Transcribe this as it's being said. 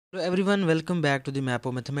Hello everyone, welcome back to the map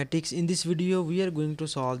of mathematics. In this video we are going to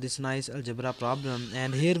solve this nice algebra problem,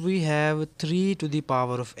 and here we have 3 to the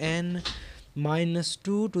power of n minus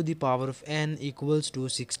 2 to the power of n equals to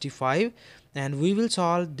 65, and we will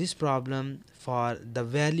solve this problem for the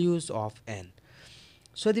values of n.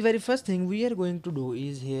 So the very first thing we are going to do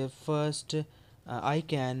is here first I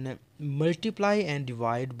can multiply and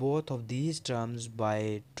divide both of these terms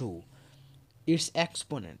by 2, its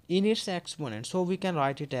exponent, so we can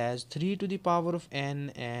write it as 3 to the power of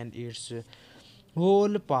n and its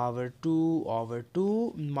whole power 2 over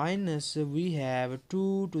 2 minus we have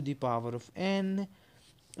 2 to the power of n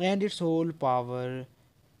and its whole power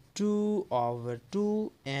 2 over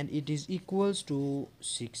 2, and it is equals to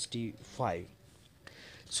 65.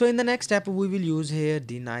 So in the next step we will use here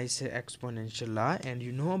the nice exponential law, and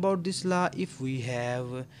you know about this law. If we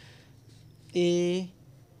have a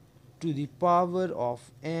to the power of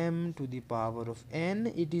m to the power of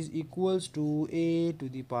n, it is equals to a to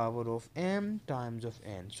the power of m times of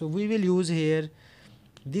n. So we will use here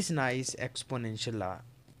this nice exponential law,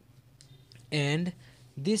 and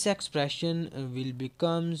this expression will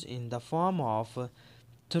becomes in the form of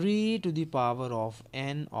 3 to the power of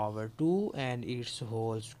n over 2 and its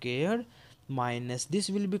whole square, minus this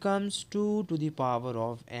will becomes 2 to the power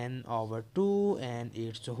of n over 2 and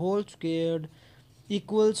its whole squared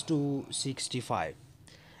equals to 65.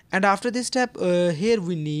 And after this step, here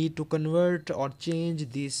we need to convert or change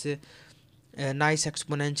this nice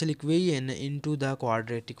exponential equation into the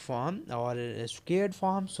quadratic form or squared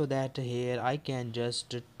form, so that here I can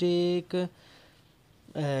just take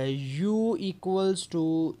u equals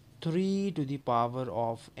to 3 to the power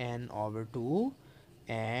of n over 2,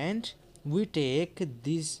 and we take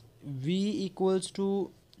this v equals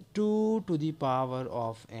to 2 to the power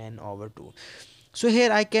of n over 2. So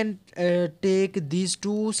here I can take these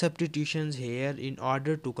two substitutions here in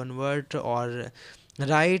order to convert or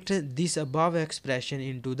write this above expression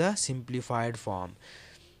into the simplified form,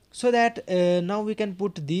 so that now we can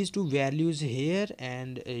put these two values here,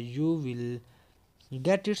 and you will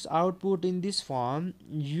get its output in this form: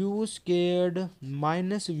 u squared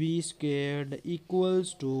minus v squared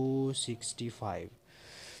equals to 65.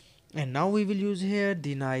 And now we will use here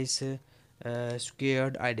the nice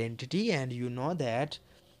squared identity, and you know that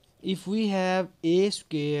if we have a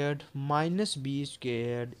squared minus b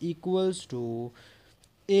squared equals to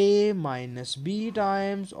a minus b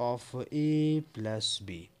times of a plus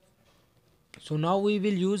b. So now we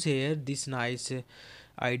will use here this nice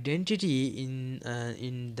identity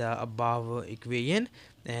in the above equation,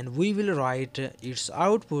 and we will write its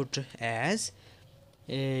output as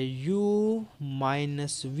u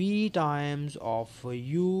minus v times of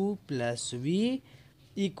u plus v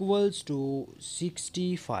equals to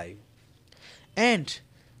 65. And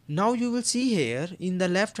now you will see here in the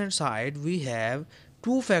left hand side we have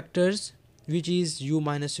two factors, which is u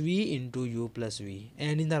minus v into u plus v,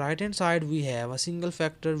 and in the right hand side we have a single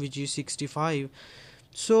factor, which is 65.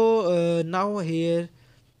 So now here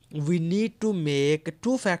we need to make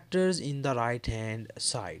two factors in the right hand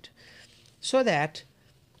side, so that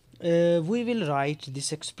we will write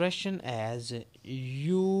this expression as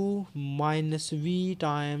u minus v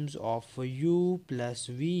times of u plus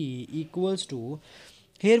v equals to,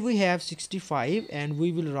 here we have 65, and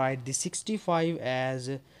we will write the 65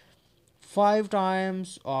 as 5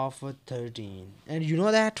 times of 13, and you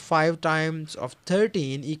know that 5 times of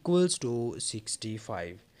 13 equals to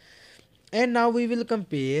 65. And now we will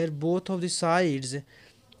compare both of the sides,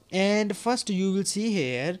 and first you will see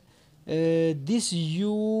here this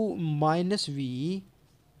u minus v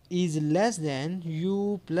is less than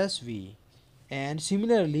u plus v, and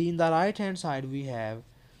similarly in the right hand side we have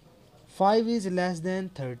 5 is less than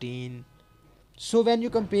 13. So when you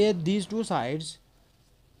compare these two sides,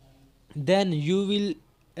 then you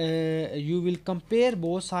will compare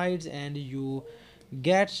both sides, and you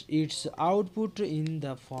get its output in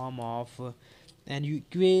the form of and you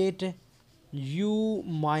equate u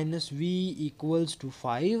minus v equals to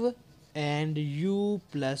 5 and u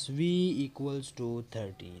plus v equals to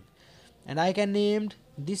 13, and I can name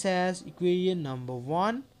this as equation number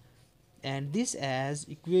 1 and this as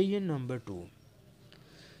equation number 2.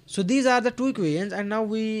 So these are the two equations, and now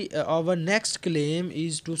we our next claim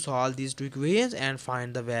is to solve these two equations and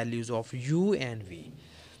find the values of u and v.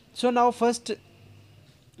 So now first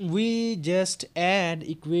we just add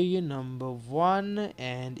equation number 1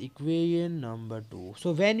 and equation number 2.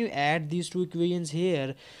 So when you add these two equations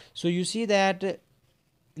here, so you see that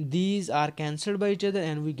these are cancelled by each other,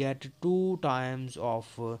 and we get 2 times of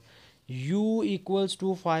u equals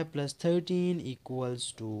to 5 plus 13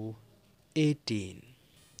 equals to 18.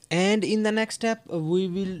 And in the next step we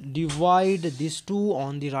will divide this 2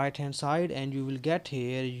 on the right hand side, and you will get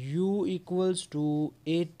here u equals to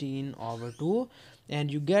 18 over 2,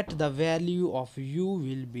 and you get the value of u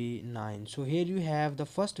will be 9. So here you have the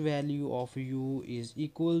first value of u is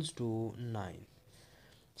equals to 9.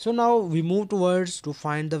 So now we move towards to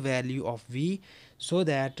find the value of v, so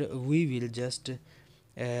that we will just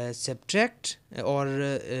subtract or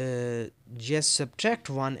just subtract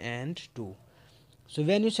 1 and 2. So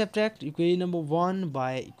when you subtract equation number 1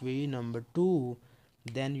 by equation number 2,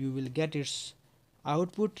 then you will get its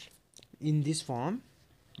output in this form.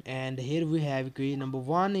 And here we have equation number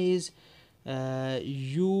 1 is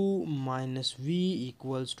u minus v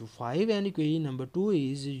equals to 5, and equation number 2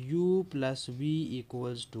 is u plus v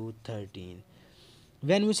equals to 13.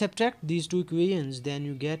 When we subtract these two equations, then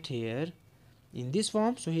you get here in this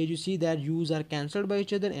form. So here you see that u's are cancelled by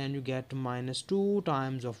each other, and you get minus 2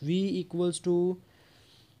 times of v equals to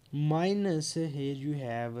minus, here you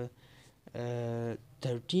have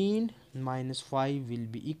 13 minus 5 will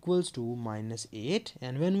be equals to minus 8.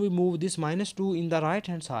 And when we move this minus 2 in the right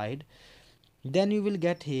hand side, then you will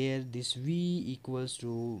get here this v equals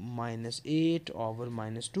to minus 8 over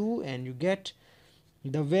minus 2, and you get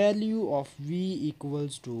the value of v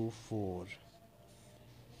equals to 4.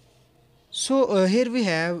 So here we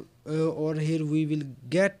have or here we will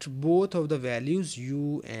get both of the values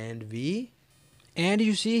u and v, and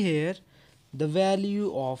you see here the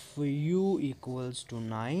value of u equals to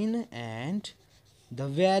 9 and the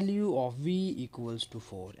value of v equals to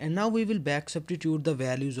 4. And now we will back substitute the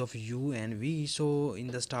values of u and v. So in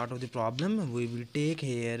the start of the problem we will take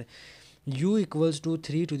here u equals to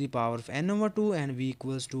 3 to the power of n over 2 and v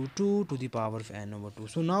equals to 2 to the power of n over 2.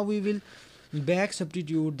 So now we will back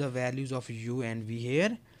substitute the values of u and v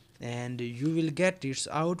here, and you will get its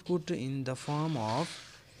output in the form of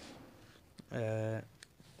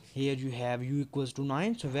here you have u equals to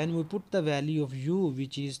 9. So when we put the value of u,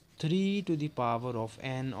 which is 3 to the power of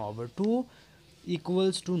n over 2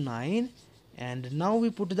 equals to 9, and now we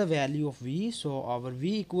put the value of v, so our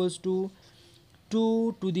v equals to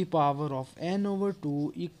 2 to the power of n over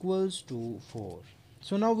 2 equals to 4.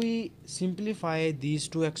 So now we simplify these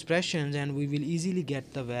two expressions, and we will easily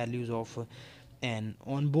get the values of n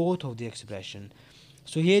on both of the expression.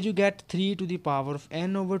 So here you get 3 to the power of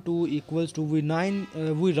n over 2 equals to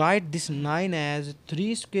we write this 9 as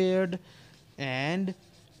 3 squared, and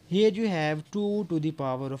here you have 2 to the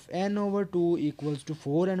power of n over 2 equals to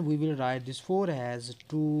 4, and we will write this 4 as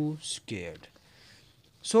 2 squared.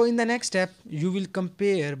 So in the next step you will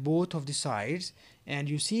compare both of the sides, and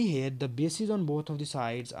you see here the bases on both of the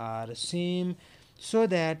sides are same, so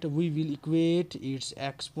that we will equate its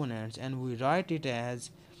exponents, and we write it as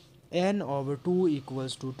n over 2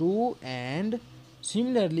 equals to 2, and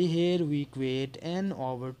similarly here we equate n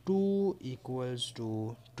over 2 equals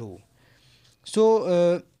to 2.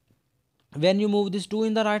 So when you move this 2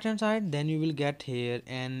 in the right hand side, then you will get here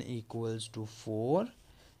n equals to 4,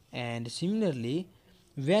 and similarly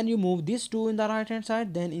when you move this 2 in the right hand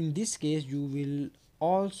side, then in this case you will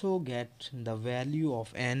also get the value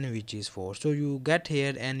of n, which is 4. So you get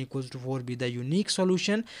here n equals to 4 be the unique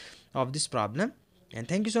solution of this problem. And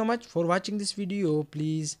thank you so much for watching this video.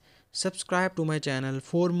 Please subscribe to my channel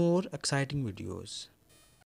for more exciting videos.